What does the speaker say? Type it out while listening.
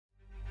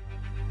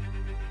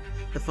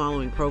The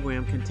following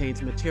program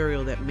contains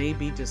material that may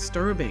be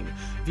disturbing.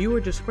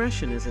 Viewer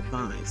discretion is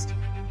advised.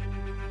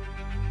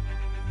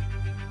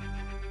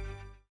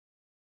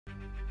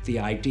 The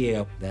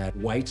idea that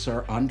whites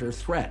are under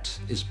threat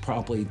is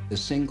probably the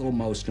single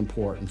most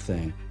important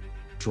thing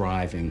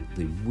driving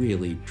the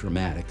really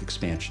dramatic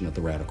expansion of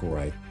the radical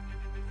right.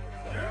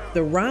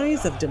 The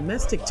rise of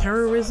domestic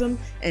terrorism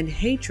and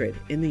hatred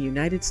in the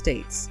United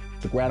States.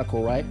 The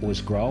radical right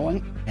was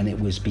growing, and it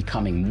was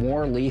becoming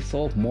more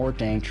lethal, more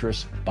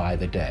dangerous by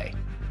the day.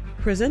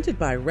 Presented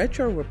by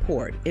Retro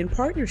Report in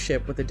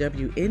partnership with the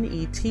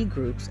WNET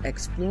Group's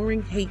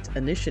Exploring Hate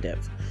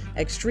initiative,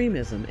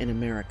 Extremism in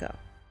America.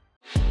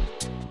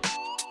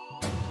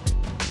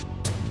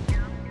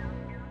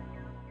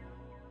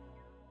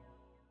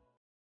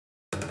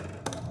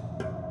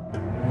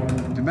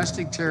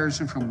 Domestic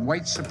terrorism from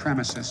white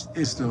supremacists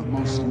is the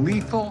most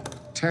lethal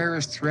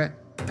terrorist threat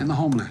in the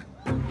homeland.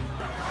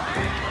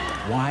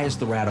 Why is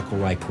the radical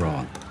right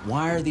growing?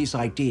 Why are these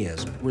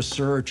ideas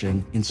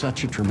resurging in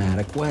such a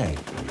dramatic way?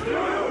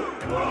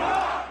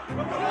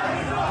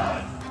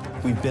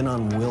 We've been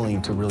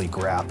unwilling to really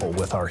grapple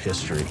with our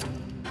history.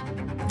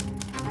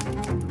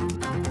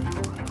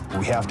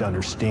 We have to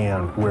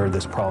understand where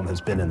this problem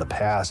has been in the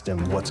past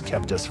and what's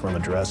kept us from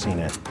addressing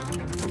it.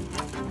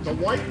 The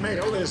white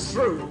male is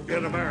through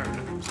in America.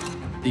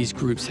 These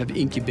groups have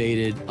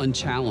incubated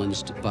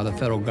unchallenged by the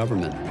federal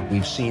government.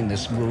 We've seen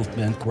this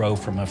movement grow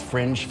from a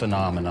fringe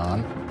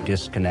phenomenon,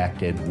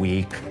 disconnected,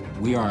 weak.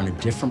 We are in a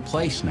different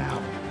place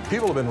now.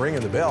 People have been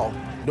ringing the bell.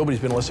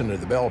 Nobody's been listening to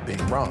the bell being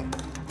rung.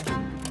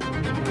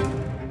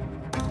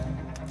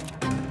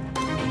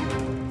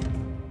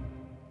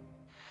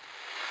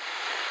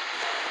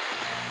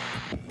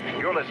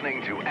 You're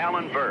listening to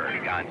Alan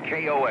Berg on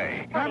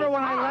KOA. Remember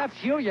when I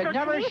left you? You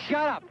never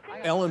shut up.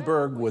 Alan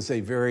Berg was a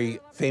very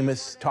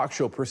famous talk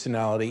show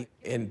personality,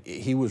 and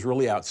he was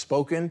really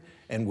outspoken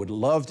and would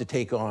love to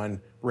take on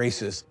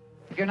racists.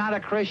 If you're not a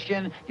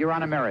Christian, you're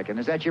un-American.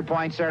 Is that your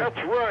point, sir?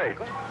 That's right.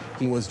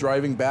 He was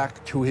driving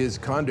back to his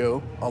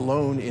condo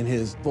alone in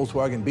his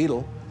Volkswagen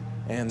Beetle,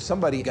 and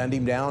somebody gunned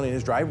him down in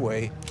his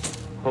driveway.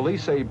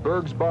 Police say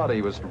Berg's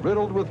body was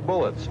riddled with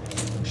bullets.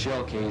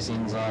 Shell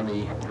casings on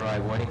the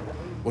driveway.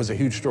 It was a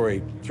huge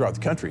story throughout the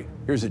country.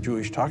 Here's a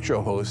Jewish talk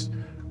show host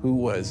who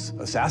was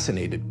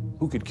assassinated.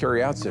 Who could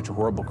carry out such a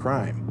horrible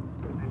crime?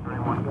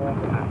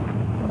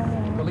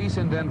 Police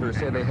in Denver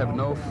say they have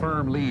no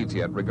firm leads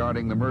yet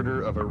regarding the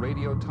murder of a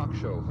radio talk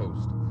show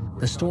host.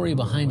 The story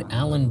behind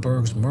Alan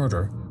Berg's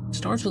murder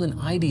starts with an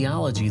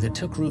ideology that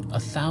took root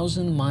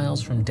 1,000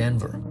 miles from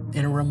Denver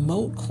in a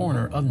remote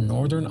corner of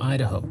northern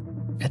Idaho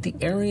at the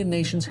Aryan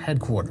Nation's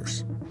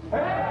headquarters.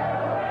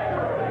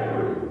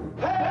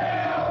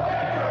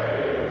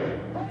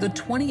 The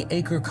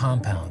 20-acre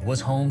compound was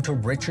home to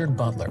Richard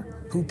Butler,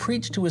 who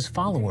preached to his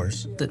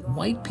followers that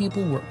white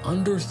people were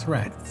under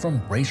threat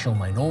from racial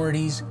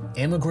minorities,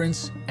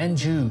 immigrants, and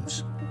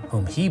Jews,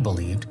 whom he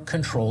believed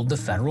controlled the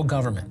federal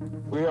government.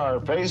 We are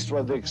faced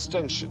with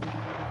extinction.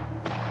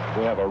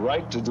 We have a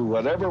right to do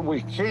whatever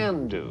we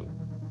can do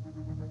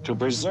to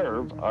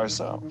preserve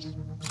ourselves.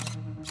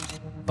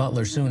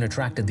 Butler soon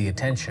attracted the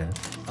attention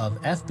of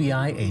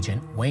FBI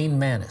agent Wayne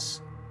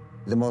Maness.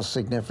 The most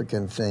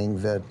significant thing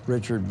that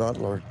Richard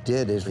Butler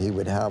did is he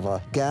would have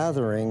a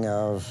gathering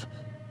of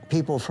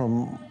people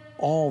from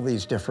all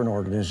these different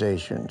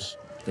organizations.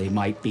 They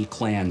might be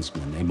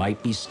Klansmen, they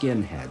might be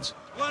skinheads.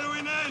 What do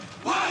we need?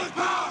 White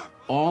power!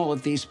 All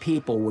of these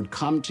people would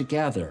come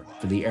together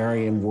for the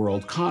Aryan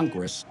World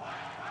Congress.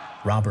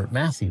 Robert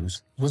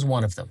Matthews was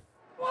one of them.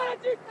 Why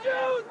did you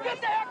Jews get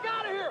the heck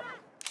out of here?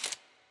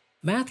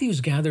 Matthews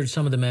gathered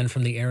some of the men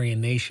from the Aryan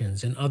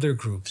nations and other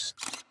groups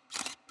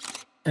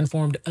and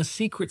formed a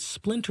secret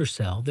splinter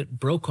cell that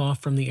broke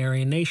off from the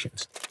Aryan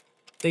nations.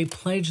 They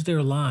pledged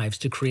their lives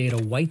to create a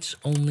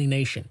whites-only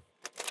nation.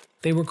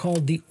 They were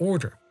called the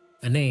Order,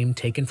 a name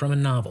taken from a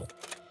novel.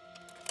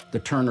 The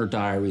Turner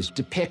Diaries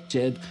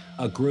depicted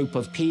a group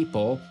of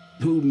people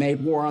who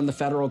made war on the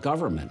federal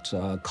government,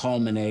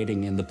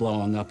 culminating in the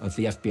blowing up of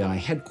the FBI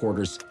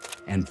headquarters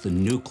and the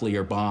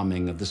nuclear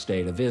bombing of the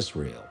State of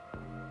Israel.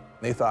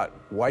 They thought,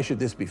 why should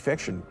this be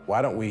fiction?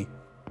 Why don't we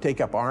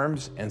take up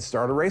arms and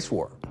start a race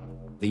war?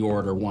 The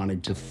Order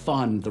wanted to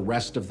fund the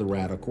rest of the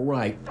radical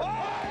right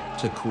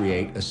to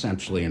create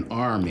essentially an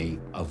army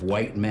of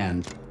white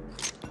men.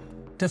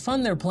 To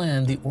fund their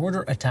plan, the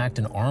Order attacked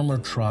an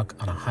armored truck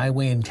on a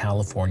highway in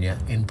California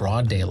in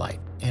broad daylight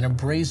in a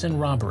brazen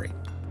robbery.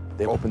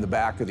 They opened the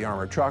back of the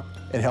armored truck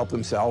and helped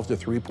themselves to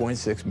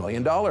 $3.6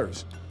 million.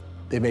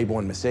 They made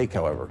one mistake,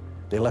 however.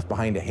 They left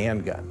behind a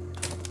handgun.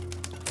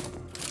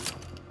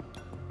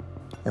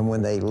 And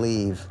when they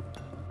leave,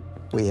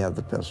 we have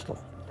the pistol.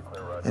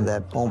 And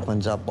that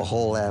opens up a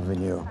whole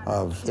avenue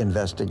of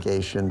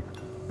investigation.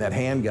 That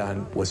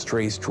handgun was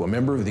traced to a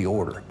member of the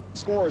Order.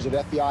 Scores of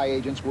FBI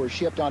agents were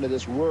shipped onto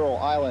this rural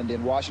island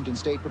in Washington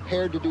state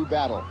prepared to do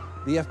battle.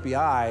 The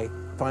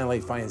FBI finally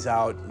finds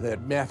out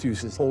that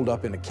Matthews is holed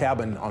up in a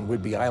cabin on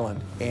Whidbey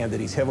Island and that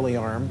he's heavily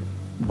armed.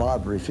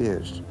 Bob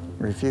refused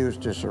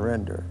to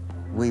surrender.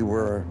 We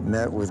were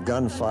met with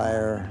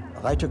gunfire.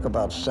 I took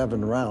about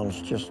 7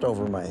 rounds just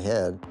over my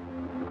head.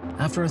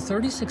 After a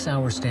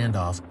 36-hour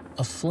standoff,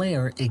 a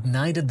flare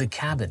ignited the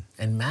cabin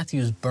and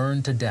Matthews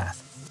burned to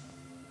death.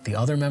 The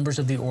other members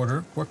of the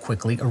order were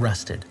quickly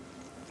arrested.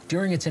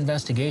 During its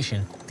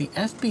investigation, the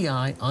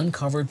FBI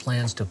uncovered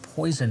plans to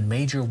poison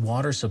major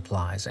water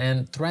supplies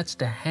and threats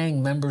to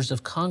hang members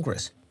of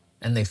Congress,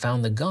 and they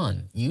found the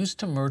gun used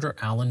to murder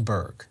Alan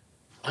Berg.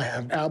 I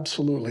have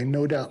absolutely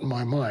no doubt in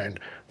my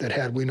mind that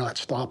had we not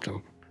stopped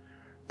them,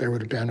 there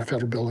would have been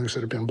federal buildings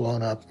that have been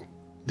blown up.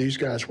 These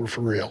guys were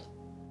for real.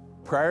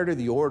 Prior to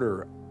the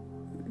order,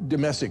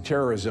 domestic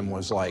terrorism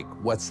was like,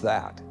 what's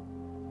that?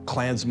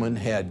 Klansmen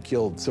had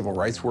killed civil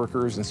rights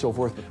workers and so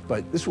forth,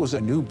 but this was a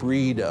new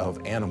breed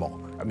of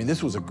animal. I mean,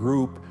 this was a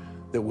group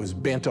that was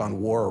bent on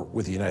war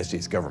with the United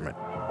States government.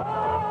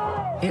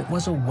 It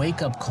was a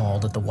wake-up call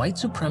that the white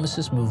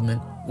supremacist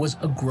movement was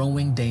a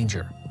growing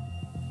danger.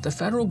 The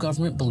federal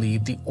government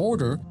believed the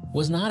order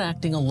was not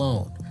acting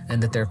alone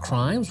and that their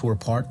crimes were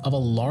part of a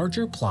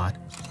larger plot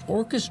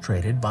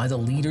orchestrated by the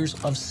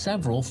leaders of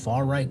several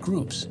far-right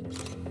groups,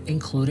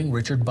 including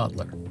Richard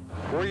Butler.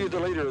 Were you the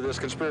leader of this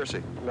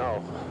conspiracy?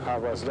 No, I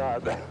was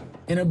not.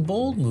 In a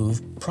bold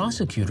move,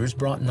 prosecutors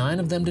brought 9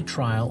 of them to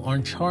trial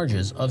on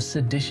charges of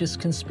seditious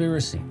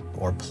conspiracy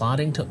or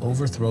plotting to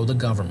overthrow the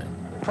government.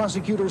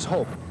 Prosecutors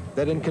hope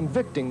that in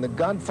convicting the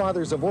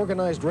godfathers of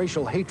organized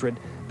racial hatred,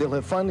 they'll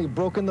have finally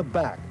broken the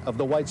back of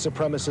the white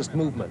supremacist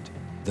movement.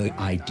 The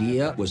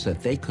idea was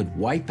that they could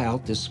wipe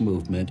out this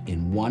movement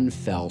in one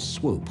fell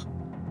swoop.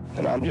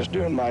 And I'm just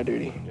doing my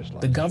duty.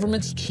 The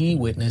government's key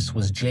witness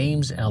was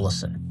James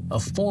Ellison, a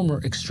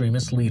former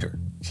extremist leader.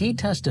 He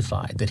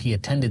testified that he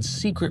attended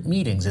secret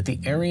meetings at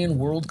the Aryan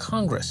World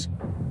Congress,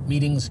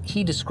 meetings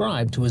he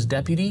described to his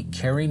deputy,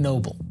 Kerry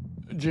Noble.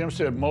 Jim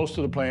said most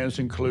of the plans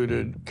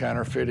included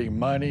counterfeiting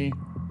money,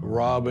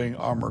 robbing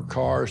armored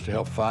cars to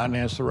help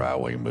finance the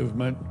right-wing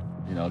movement.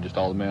 You know, just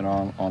all the men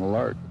are on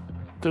alert.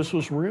 This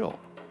was real,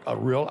 a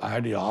real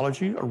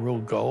ideology, a real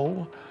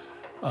goal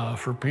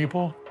for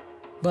people.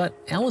 But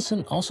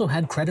Ellison also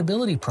had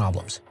credibility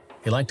problems.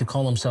 He liked to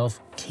call himself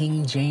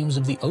King James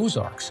of the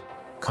Ozarks,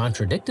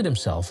 contradicted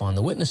himself on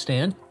the witness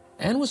stand,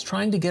 and was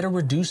trying to get a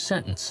reduced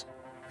sentence.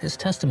 His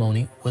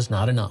testimony was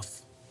not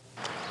enough.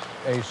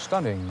 A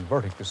stunning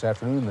verdict this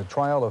afternoon in the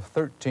trial of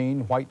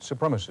 13 white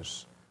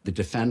supremacists. The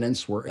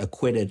defendants were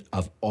acquitted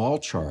of all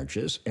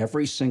charges,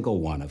 every single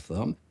one of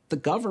them. The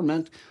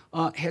government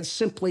had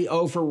simply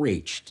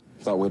overreached.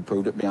 Thought we'd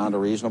proved it beyond a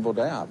reasonable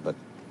doubt, but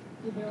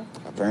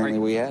apparently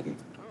we hadn't.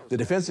 The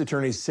defense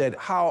attorneys said,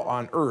 how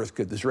on earth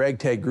could this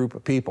ragtag group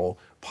of people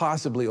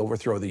possibly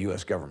overthrow the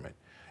U.S. government?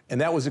 And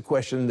that was a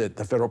question that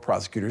the federal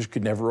prosecutors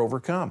could never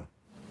overcome.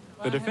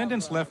 The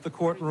defendants left the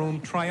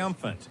courtroom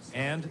triumphant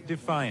and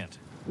defiant.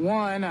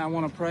 1, I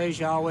want to praise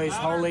Yahweh's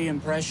holy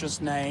and precious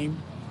name.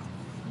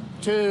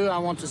 2, I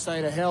want to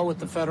say to hell with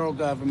the federal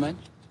government.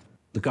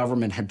 The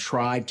government had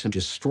tried to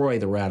destroy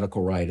the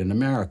radical right in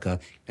America,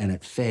 and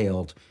it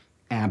failed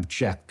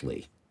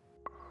abjectly.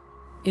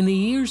 In the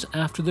years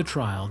after the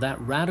trial, that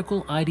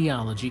radical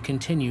ideology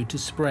continued to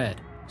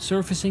spread,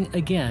 surfacing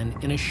again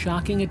in a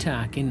shocking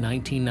attack in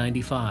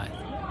 1995.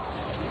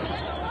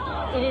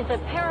 It is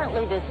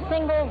apparently the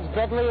single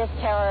deadliest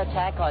terror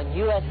attack on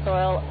U.S.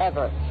 soil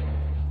ever.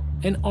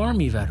 An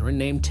Army veteran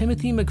named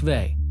Timothy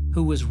McVeigh,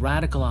 who was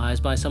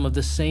radicalized by some of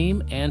the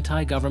same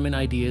anti-government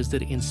ideas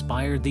that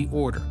inspired the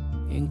order,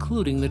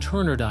 including the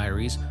Turner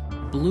Diaries,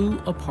 blew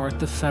apart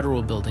the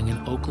federal building in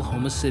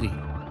Oklahoma City,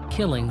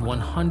 killing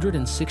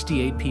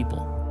 168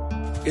 people.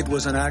 It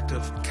was an act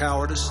of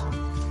cowardice,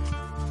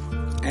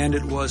 and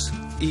it was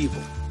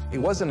evil. It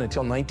wasn't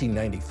until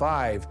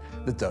 1995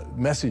 that the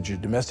message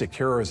of domestic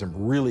terrorism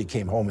really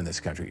came home in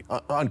this country,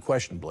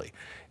 unquestionably.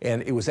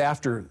 And it was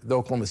after the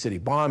Oklahoma City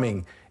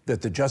bombing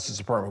that the Justice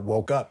Department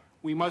woke up.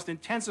 We must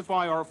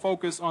intensify our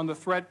focus on the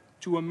threat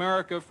to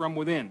America from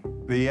within.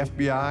 The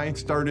FBI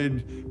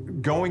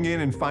started going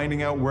in and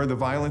finding out where the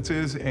violence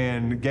is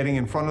and getting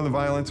in front of the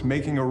violence,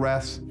 making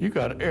arrests. You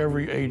got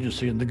every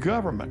agency in the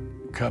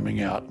government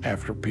coming out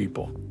after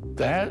people.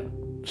 That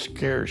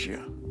scares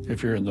you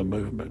if you're in the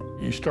movement.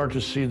 You start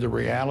to see the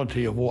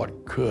reality of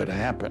what could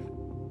happen.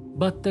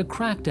 But the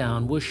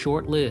crackdown was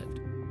short-lived.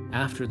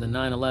 After the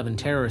 9/11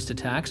 terrorist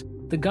attacks,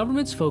 the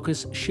government's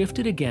focus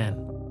shifted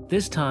again,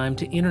 this time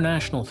to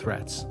international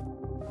threats.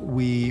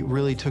 We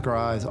really took our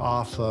eyes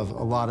off of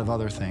a lot of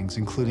other things,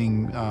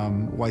 including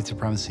white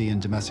supremacy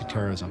and domestic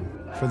terrorism.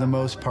 For the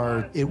most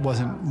part, it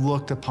wasn't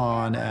looked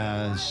upon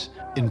as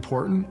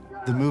important.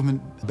 The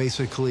movement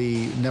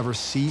basically never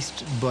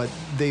ceased, but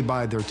they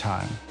bide their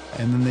time,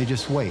 and then they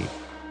just wait.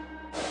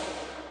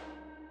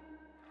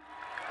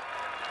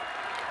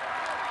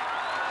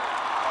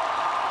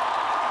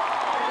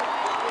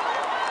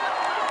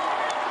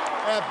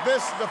 At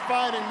this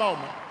defining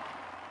moment,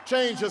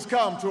 change has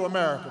come to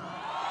America.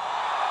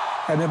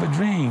 I never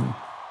dreamed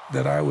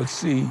that I would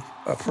see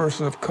a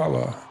person of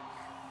color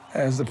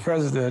as the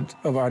president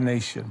of our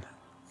nation.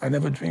 I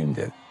never dreamed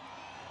it.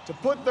 To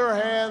put their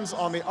hands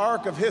on the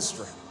arc of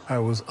history. I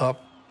was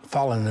up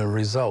following the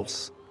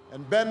results.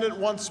 And bend it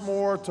once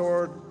more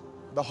toward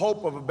the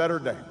hope of a better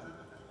day.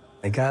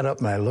 I got up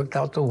and I looked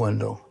out the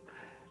window,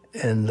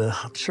 and the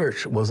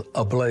church was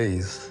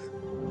ablaze.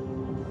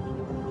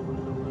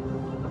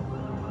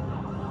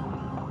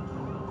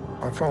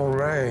 My phone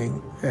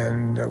rang,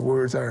 and the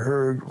words I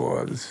heard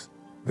was,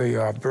 "They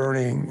are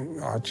burning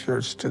our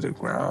church to the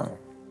ground."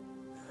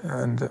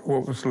 And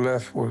what was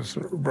left was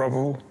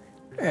rubble.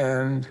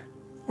 And,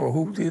 well,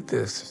 who did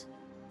this?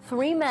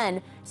 3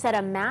 men set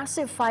a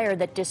massive fire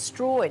that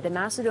destroyed the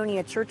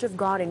Macedonia Church of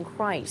God in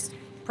Christ.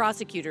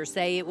 Prosecutors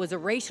say it was a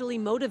racially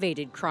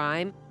motivated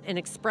crime, an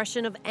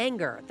expression of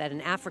anger that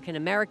an African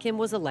American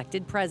was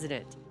elected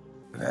president.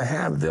 I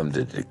have them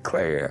to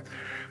declare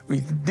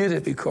we did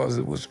it because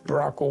it was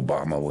Barack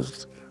Obama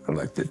was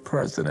elected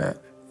president.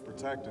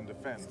 Protect and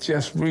defend.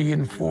 Just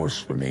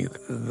reinforced for me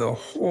the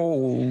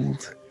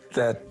hold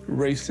that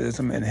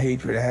racism and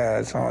hatred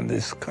has on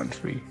this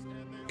country.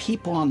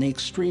 People on the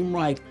extreme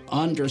right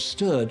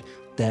understood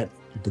that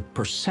the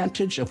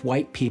percentage of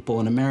white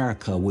people in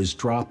America was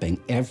dropping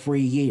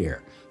every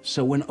year.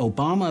 So when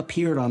Obama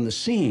appeared on the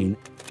scene,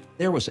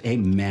 there was a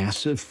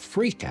massive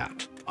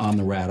freakout on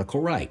the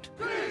radical right.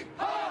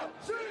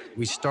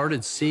 We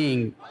started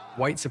seeing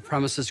white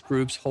supremacist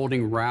groups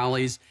holding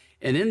rallies,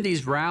 and in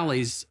these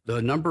rallies,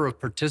 the number of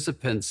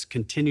participants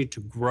continued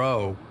to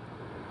grow.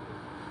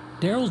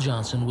 Daryl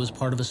Johnson was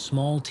part of a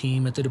small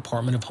team at the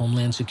Department of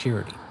Homeland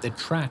Security that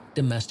tracked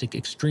domestic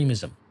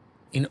extremism.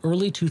 In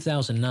early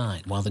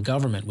 2009, while the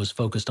government was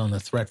focused on the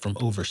threat from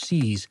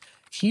overseas,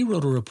 he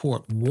wrote a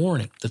report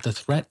warning that the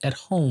threat at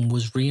home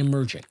was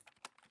reemerging.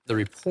 The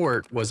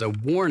report was a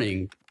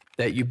warning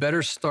that you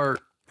better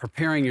start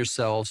preparing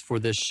yourselves for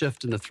this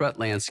shift in the threat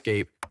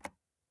landscape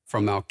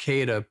from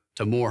Al-Qaeda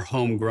to more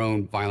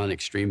homegrown violent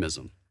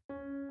extremism.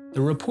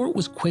 The report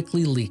was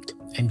quickly leaked,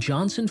 and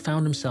Johnson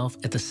found himself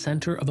at the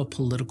center of a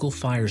political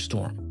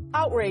firestorm.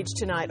 Outrage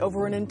tonight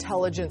over an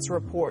intelligence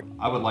report.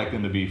 I would like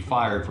them to be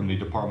fired from the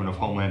Department of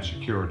Homeland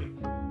Security.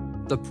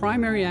 The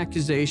primary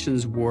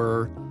accusations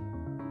were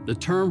the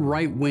term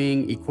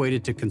right-wing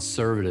equated to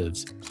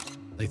conservatives.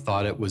 They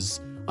thought it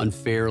was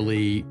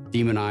unfairly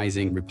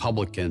demonizing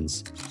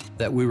Republicans,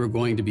 that we were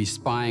going to be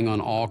spying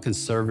on all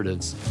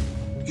conservatives.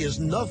 Is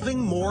nothing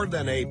more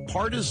than a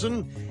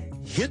partisan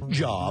hit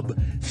job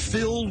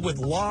filled with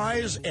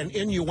lies and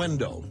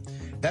innuendo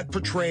that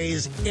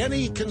portrays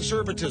any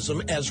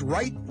conservatism as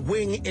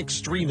right-wing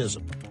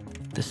extremism.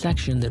 The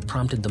section that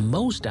prompted the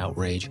most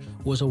outrage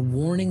was a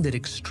warning that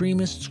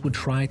extremists would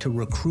try to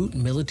recruit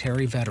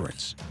military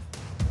veterans.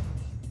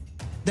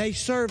 They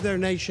serve their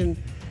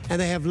nation, and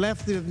they have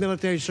left the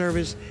military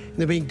service, and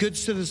they're being good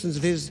citizens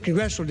of his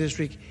congressional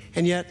district,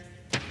 and yet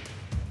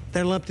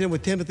they're lumped in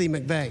with Timothy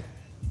McVeigh.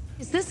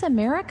 Is this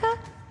America?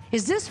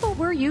 Is this what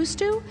we're used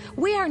to?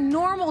 We are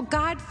normal,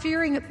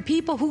 God-fearing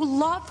people who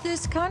love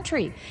this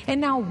country,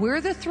 and now we're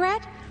the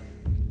threat?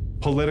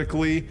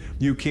 Politically,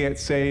 you can't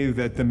say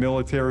that the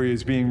military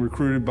is being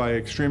recruited by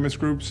extremist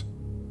groups.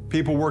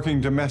 People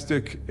working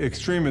domestic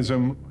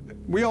extremism,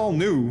 we all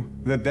knew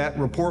that that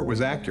report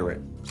was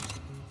accurate.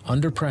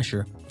 Under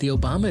pressure, the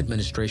Obama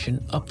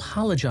administration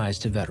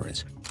apologized to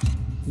veterans,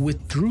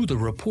 withdrew the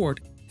report,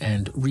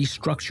 and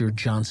restructured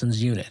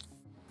Johnson's unit.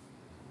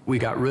 We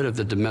got rid of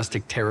the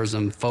domestic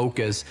terrorism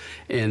focus,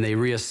 and they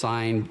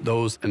reassigned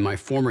those in my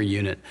former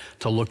unit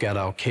to look at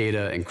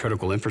Al-Qaeda and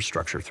critical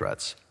infrastructure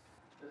threats.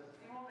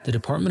 The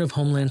Department of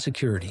Homeland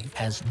Security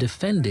has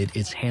defended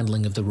its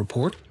handling of the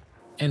report,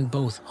 and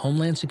both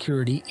Homeland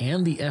Security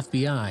and the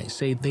FBI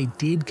say they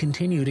did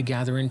continue to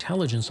gather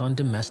intelligence on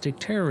domestic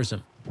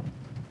terrorism.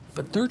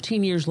 But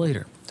 13 years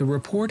later, the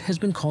report has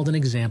been called an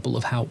example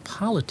of how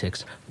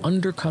politics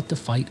undercut the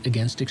fight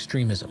against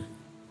extremism.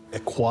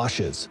 It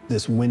quashes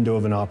this window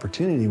of an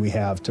opportunity we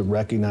have to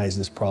recognize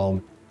this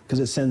problem, because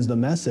it sends the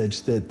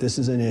message that this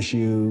is an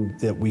issue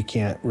that we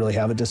can't really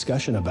have a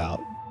discussion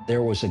about.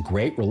 There was a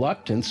great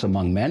reluctance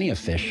among many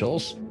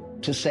officials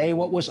to say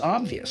what was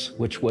obvious,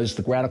 which was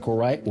the radical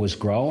right was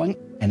growing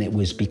and it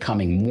was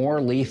becoming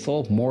more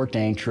lethal, more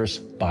dangerous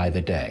by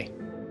the day.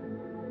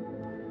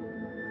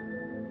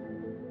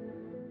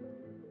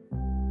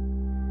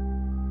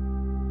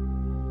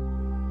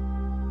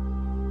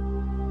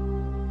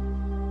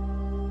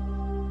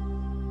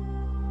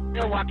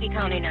 Milwaukee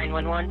County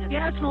 911.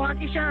 Yes,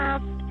 Milwaukee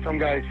Sheriff. Some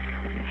guy's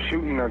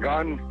shooting a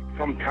gun,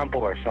 some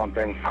temple or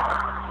something.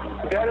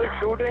 That is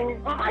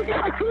shooting. Oh my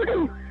God,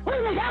 shooting!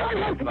 Where the hell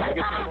is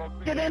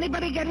it? Did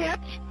anybody get hit?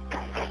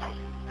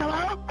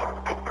 Hello?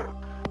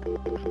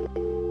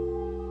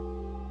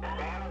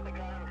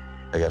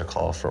 I got a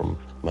call from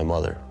my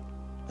mother,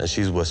 and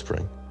she's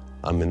whispering,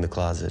 "I'm in the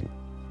closet.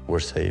 We're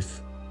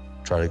safe.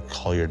 Try to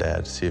call your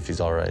dad, see if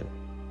he's all right."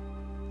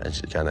 And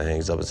she kind of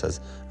hangs up and says,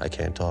 "I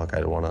can't talk. I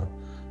don't want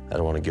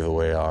to give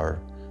away our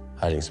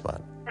hiding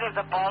spot." It is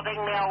a balding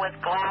male with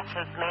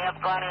glasses may have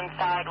gone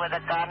inside with a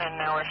gun and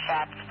there were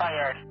shots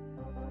fired.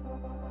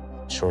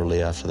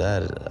 Shortly after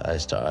that,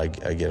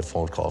 I get a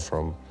phone call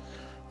from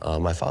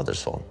my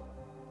father's phone,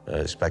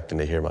 expecting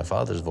to hear my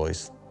father's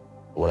voice.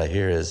 What I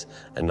hear is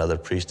another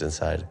priest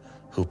inside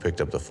who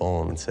picked up the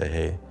phone and said,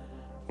 hey,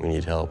 we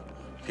need help.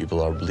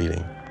 People are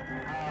bleeding.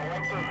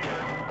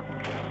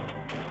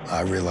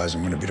 I realized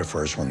I'm going to be the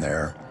first one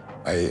there.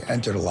 I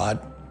entered a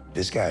lot.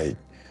 This guy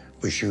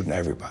was shooting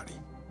everybody.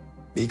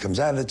 He comes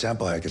out of the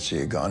temple, I could see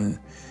a gun.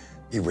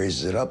 He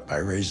raises it up, I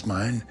raised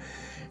mine.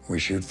 We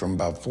shoot from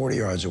about 40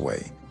 yards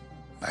away.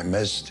 I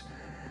missed,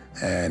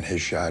 and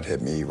his shot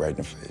hit me right in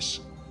the face.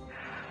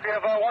 We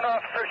have one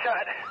officer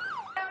shot.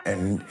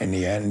 And in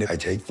the end, I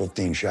take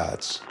 15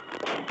 shots.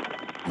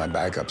 My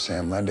backup,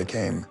 Sam Lenda,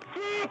 came.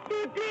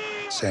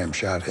 Sam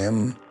shot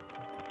him,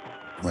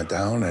 went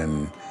down,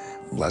 and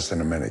less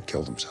than a minute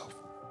killed himself.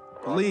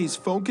 Police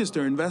focused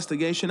their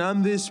investigation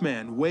on this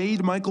man,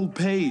 Wade Michael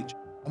Page.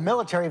 A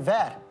military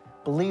vet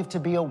believed to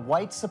be a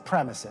white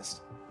supremacist.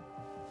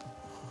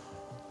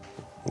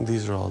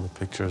 These are all the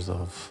pictures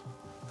of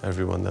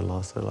everyone that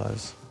lost their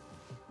lives.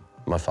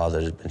 My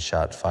father had been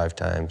shot 5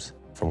 times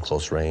from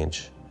close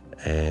range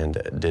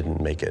and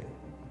didn't make it.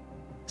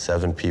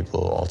 7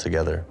 people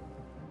altogether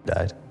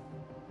died.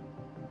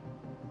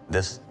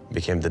 This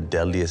became the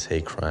deadliest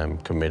hate crime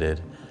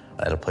committed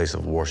at a place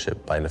of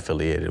worship by an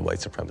affiliated white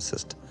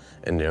supremacist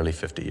in nearly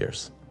 50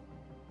 years.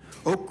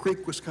 Oak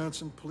Creek,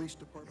 Wisconsin Police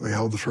Department. We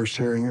held the first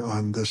hearing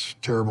on this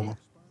terrible,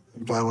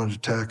 violent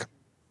attack.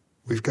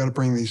 We've got to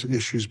bring these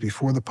issues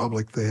before the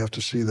public. They have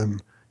to see them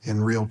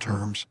in real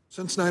terms.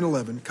 Since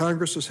 9/11,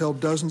 Congress has held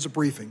dozens of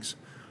briefings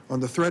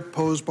on the threat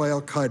posed by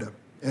al-Qaeda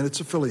and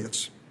its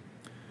affiliates.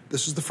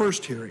 This is the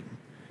first hearing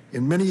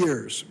in many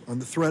years on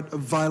the threat of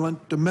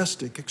violent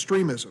domestic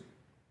extremism.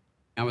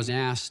 I was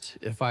asked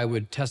if I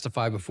would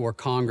testify before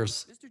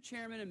Congress.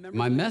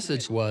 My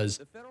message was,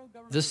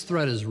 this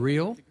threat is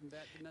real,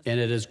 and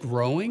it is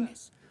growing.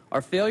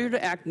 Our failure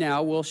to act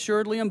now will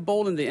assuredly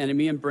embolden the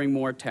enemy and bring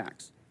more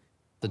attacks.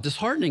 The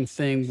disheartening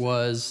thing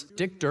was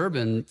Dick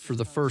Durbin, for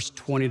the first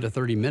 20 to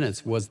 30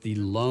 minutes, was the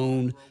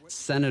lone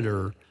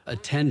senator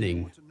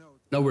attending.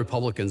 No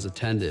Republicans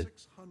attended.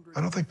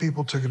 I don't think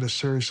people took it as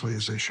seriously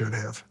as they should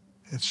have.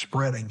 It's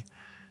spreading,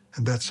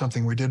 and that's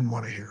something we didn't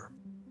want to hear.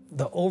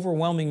 The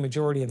overwhelming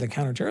majority of the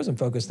counterterrorism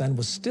focus then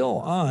was still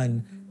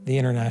on the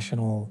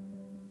international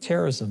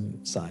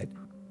terrorism side,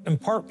 in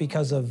part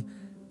because of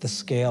the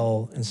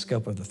scale and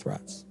scope of the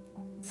threats.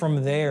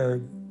 From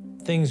there,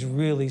 things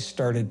really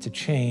started to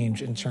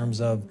change in terms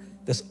of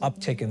this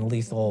uptick in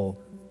lethal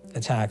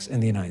attacks in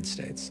the United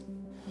States.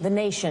 The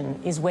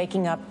nation is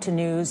waking up to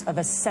news of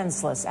a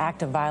senseless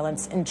act of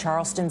violence in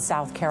Charleston,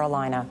 South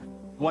Carolina.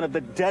 One of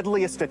the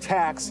deadliest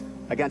attacks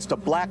against a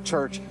black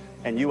church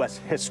in U.S.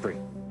 history.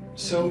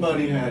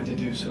 Somebody had to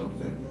do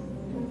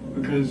something,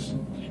 because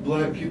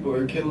black people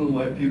are killing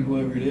white people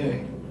every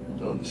day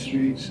on the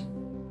streets.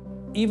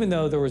 Even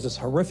though there was this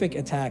horrific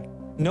attack,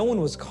 no one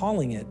was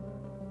calling it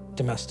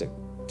domestic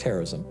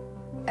terrorism.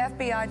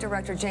 FBI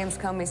Director James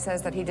Comey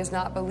says that he does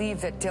not believe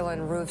that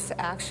Dylan Roof's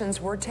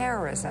actions were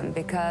terrorism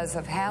because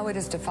of how it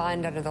is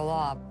defined under the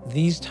law.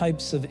 These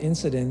types of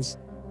incidents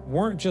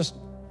weren't just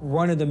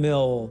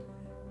run-of-the-mill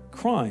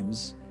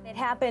crimes. It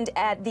happened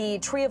at the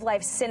Tree of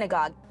Life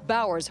Synagogue.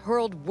 Bowers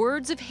hurled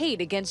words of hate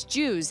against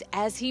Jews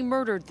as he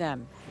murdered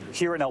them.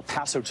 Here in El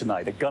Paso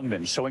tonight, a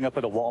gunman showing up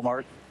at a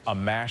Walmart. A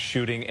mass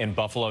shooting in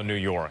Buffalo, New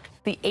York.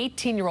 The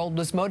 18-year-old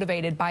was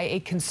motivated by a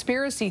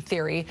conspiracy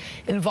theory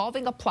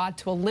involving a plot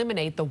to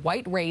eliminate the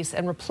white race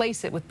and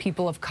replace it with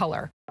people of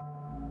color.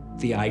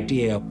 The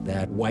idea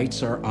that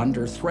whites are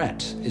under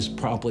threat is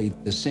probably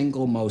the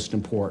single most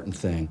important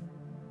thing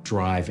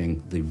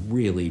driving the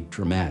really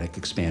dramatic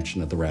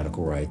expansion of the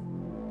radical right.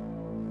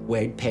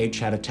 Wade Page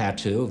had a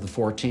tattoo of the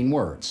 14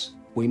 words.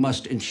 We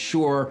must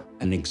ensure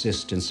an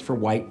existence for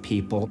white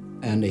people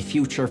and a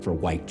future for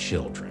white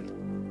children.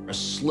 A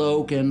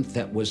slogan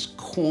that was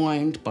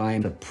coined by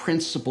a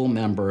principal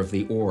member of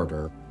the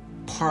order,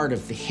 part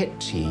of the hit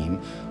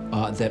team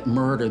that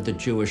murdered the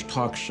Jewish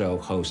talk show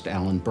host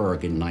Alan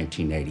Berg in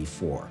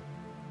 1984.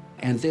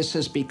 And this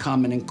has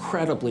become an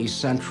incredibly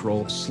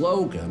central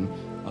slogan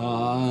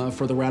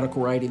for the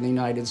radical right in the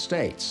United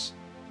States.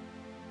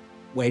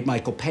 Wade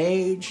Michael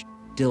Page,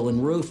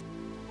 Dylan Roof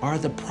are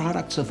the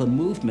products of a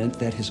movement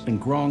that has been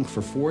growing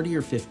for 40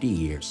 or 50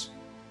 years.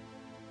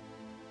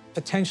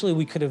 Potentially,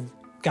 we could have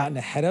gotten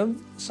ahead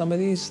of some of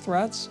these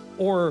threats,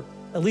 or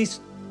at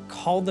least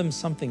called them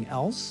something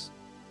else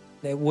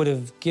that would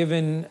have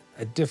given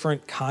a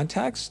different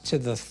context to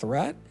the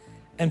threat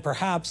and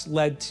perhaps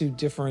led to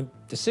different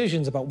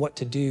decisions about what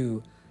to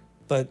do.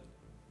 But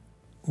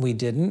we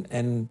didn't,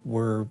 and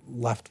we're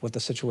left with the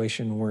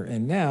situation we're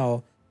in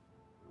now.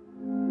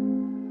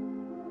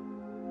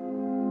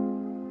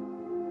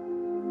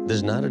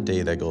 There's not a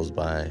day that goes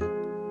by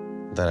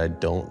that I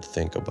don't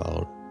think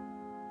about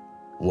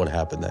what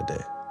happened that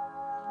day.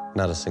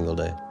 Not a single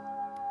day.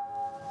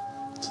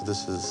 So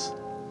this is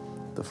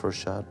the first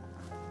shot.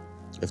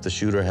 If the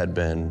shooter had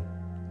been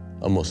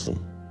a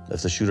Muslim,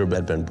 if the shooter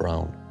had been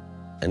brown,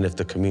 and if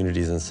the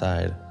communities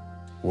inside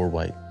were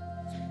white,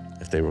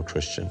 if they were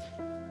Christian,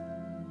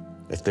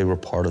 if they were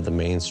part of the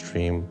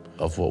mainstream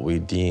of what we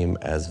deem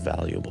as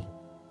valuable,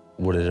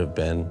 would it have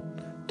been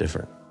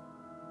different?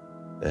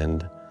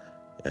 And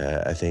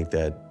I think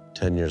that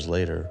 10 years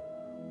later,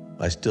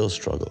 I still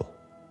struggle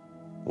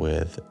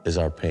with, is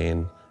our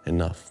pain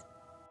enough?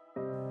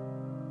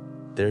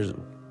 There's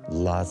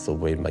lots of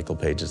Wade Michael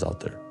Pages out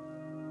there.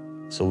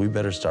 So we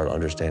better start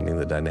understanding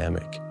the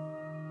dynamic.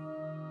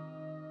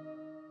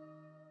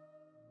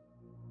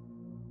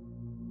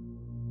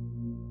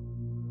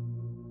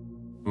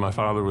 My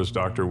father was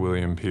Dr.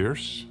 William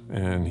Pierce,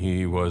 and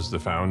he was the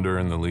founder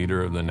and the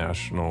leader of the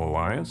National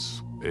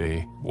Alliance,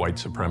 a white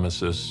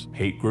supremacist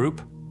hate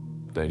group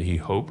that he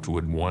hoped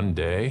would one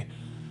day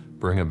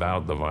bring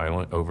about the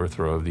violent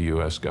overthrow of the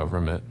U.S.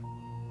 government.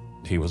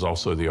 He was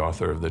also the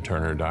author of the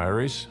Turner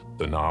Diaries,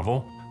 the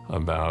novel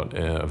about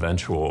an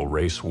eventual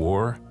race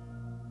war.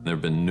 There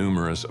have been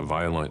numerous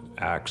violent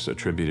acts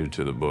attributed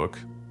to the book.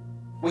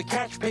 We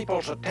catch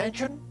people's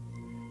attention,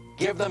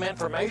 give them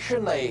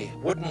information they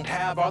wouldn't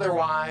have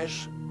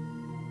otherwise,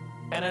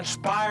 and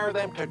inspire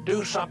them to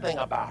do something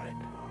about it.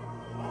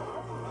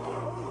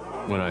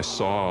 When I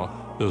saw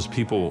those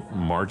people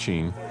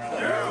marching,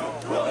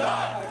 "You will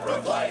not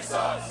replace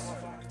us!"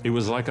 it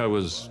was like I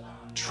was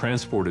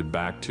transported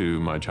back to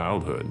my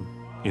childhood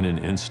in an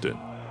instant.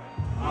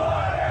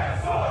 Blood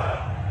and sword!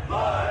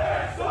 Blood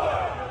and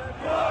sword!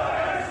 Blood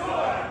and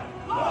sword!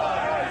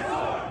 Blood and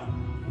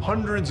sword!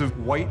 Hundreds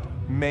of white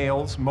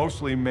males,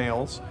 mostly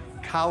males,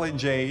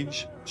 college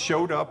age,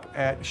 showed up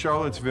at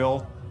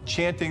Charlottesville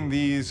chanting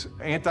these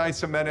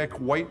anti-Semitic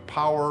white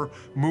power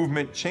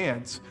movement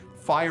chants.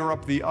 Fire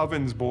up the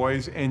ovens,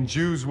 boys, and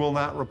Jews will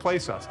not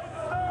replace us.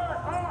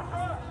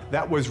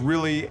 That was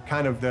really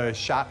kind of the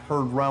shot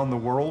heard around the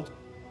world.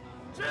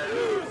 Jews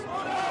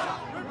will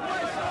not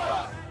replace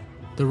us!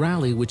 The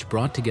rally, which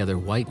brought together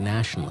white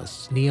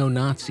nationalists,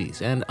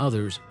 neo-Nazis, and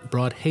others,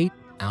 brought hate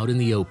out in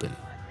the open.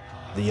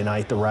 The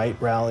Unite the Right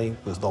rally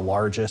was the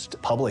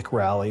largest public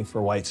rally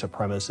for white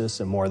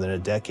supremacists in more than a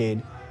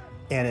decade,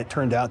 and it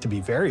turned out to be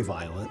very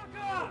violent.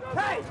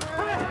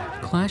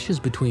 Clashes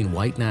between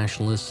white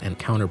nationalists and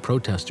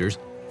counter-protesters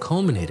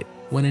culminated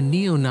when a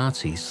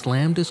neo-Nazi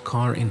slammed his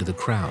car into the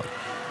crowd,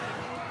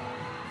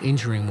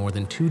 injuring more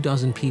than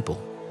 24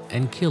 people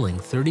and killing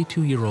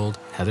 32-year-old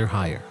Heather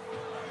Heyer.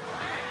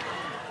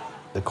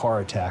 The car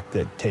attack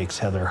that takes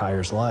Heather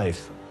Heyer's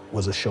life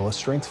was a show of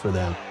strength for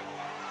them.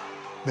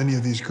 Many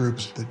of these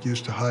groups that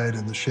used to hide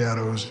in the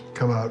shadows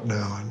come out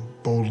now and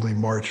boldly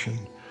march in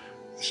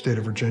the state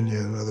of Virginia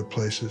and other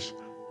places.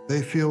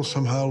 They feel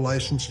somehow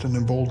licensed and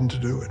emboldened to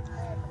do it.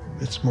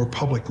 It's more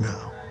public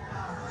now.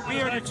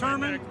 We are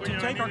determined to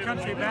take our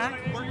country back.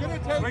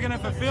 We're going to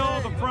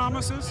fulfill the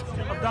promises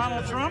of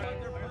Donald Trump.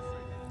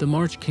 The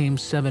march came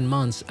 7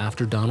 months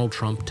after Donald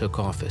Trump took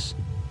office,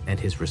 and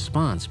his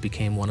response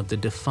became one of the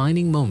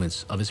defining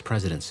moments of his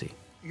presidency.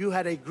 You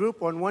had a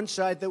group on one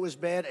side that was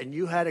bad, and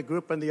you had a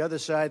group on the other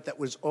side that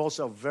was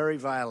also very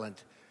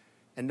violent.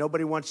 And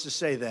nobody wants to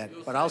say that,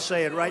 but I'll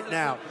say it right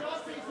now.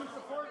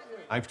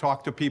 I've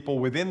talked to people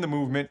within the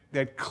movement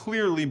that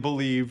clearly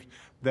believed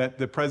that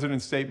the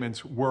president's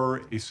statements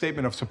were a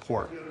statement of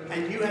support.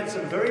 And you had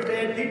some very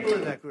bad people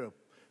in that group,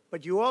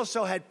 but you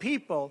also had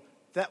people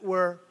that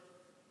were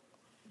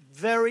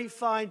very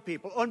fine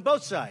people on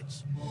both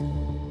sides.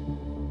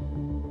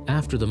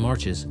 After the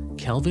marches,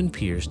 Kelvin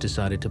Pierce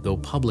decided to go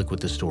public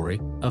with the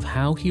story of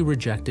how he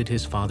rejected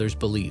his father's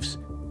beliefs,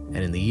 and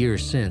in the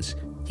years since,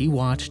 he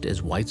watched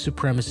as white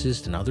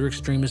supremacist and other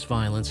extremist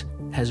violence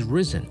has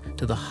risen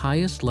to the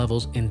highest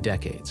levels in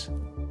decades.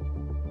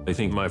 I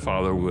think my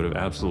father would have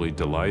absolutely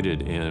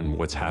delighted in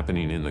what's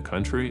happening in the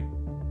country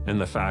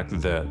and the fact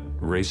that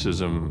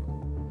racism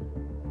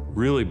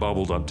really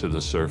bubbled up to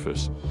the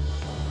surface.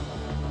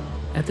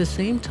 At the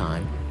same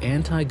time,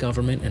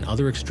 anti-government and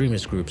other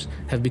extremist groups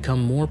have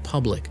become more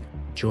public,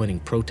 joining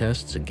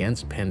protests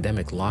against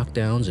pandemic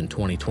lockdowns in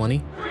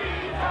 2020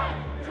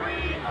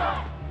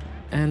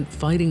 and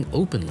fighting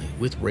openly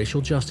with racial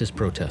justice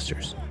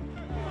protesters.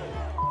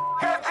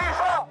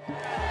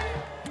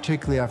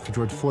 Particularly after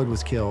George Floyd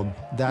was killed,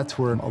 that's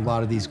where a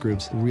lot of these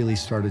groups really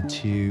started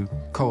to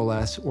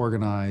coalesce,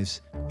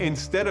 organize.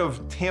 Instead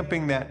of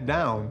tamping that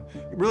down,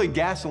 really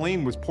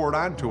gasoline was poured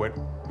onto it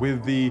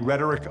with the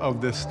rhetoric of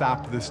the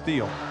Stop the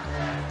Steal.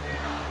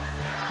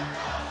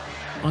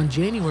 On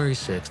January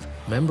 6th,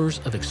 members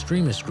of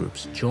extremist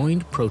groups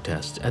joined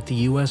protests at the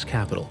U.S.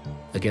 Capitol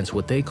against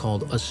what they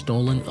called a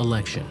stolen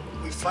election.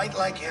 We fight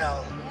like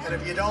hell, and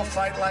if you don't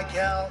fight like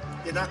hell,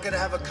 you're not going to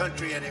have a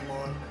country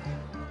anymore.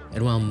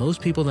 And while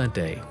most people that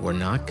day were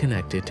not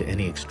connected to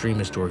any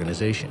extremist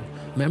organization,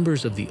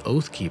 members of the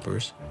Oath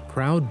Keepers,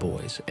 Proud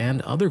Boys,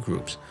 and other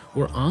groups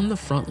were on the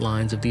front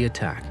lines of the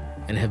attack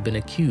and have been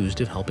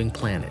accused of helping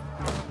plan it.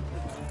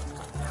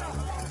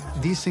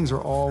 These things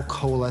are all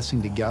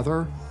coalescing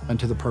together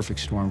into the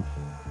perfect storm.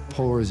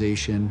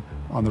 Polarization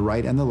on the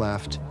right and the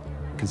left,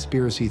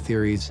 conspiracy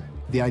theories.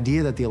 The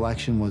idea that the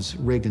election was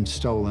rigged and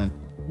stolen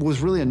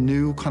was really a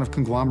new kind of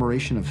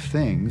conglomeration of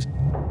things.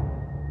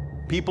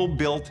 People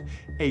built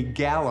a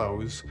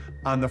gallows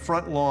on the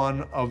front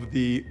lawn of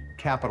the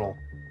Capitol,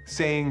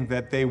 saying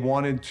that they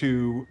wanted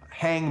to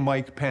hang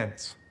Mike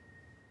Pence,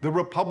 the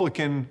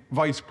Republican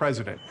vice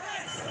president.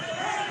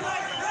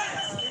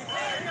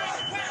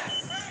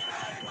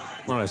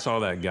 When I saw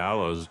that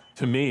gallows,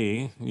 to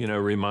me,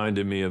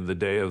 reminded me of the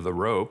Day of the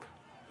Rope,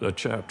 a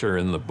chapter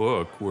in the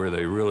book where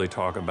they really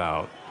talk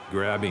about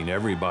grabbing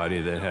everybody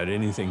that had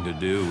anything to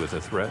do with a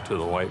threat to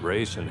the white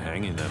race and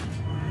hanging them.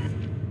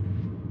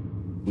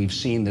 We've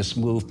seen this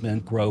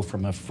movement grow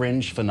from a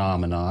fringe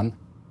phenomenon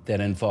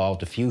that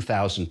involved a few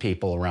thousand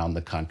people around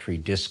the country,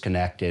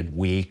 disconnected,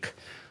 weak,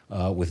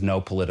 with no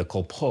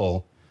political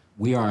pull.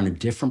 We are in a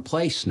different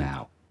place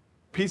now.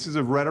 Pieces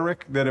of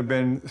rhetoric that have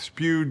been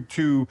spewed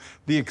to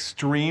the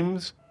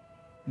extremes,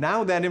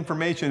 now that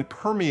information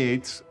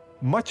permeates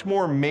much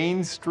more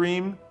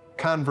mainstream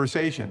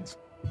conversations.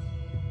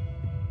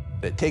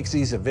 It takes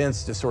these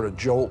events to sort of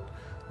jolt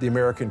the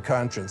American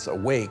conscience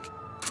awake.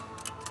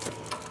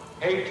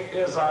 Hate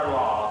is our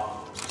law.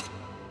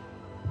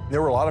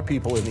 There were a lot of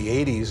people in the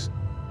 80s.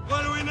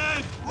 What do we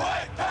need?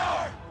 White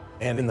power!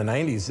 And in the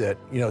 90s that,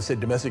 said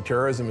domestic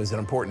terrorism is an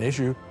important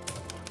issue.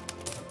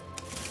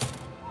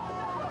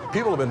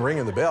 People have been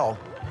ringing the bell.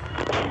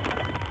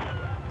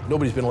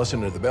 Nobody's been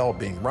listening to the bell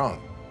being rung.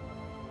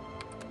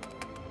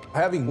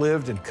 Having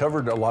lived and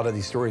covered a lot of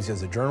these stories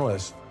as a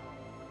journalist,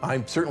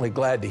 I'm certainly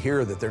glad to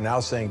hear that they're now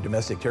saying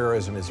domestic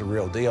terrorism is a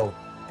real deal,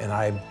 and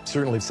I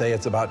certainly say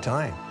it's about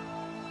time.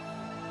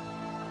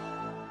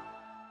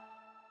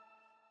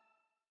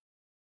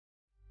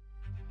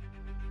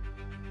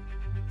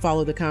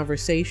 Follow the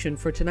conversation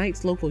for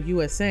tonight's Local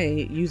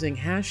USA using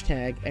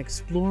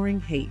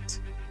 #ExploringHate.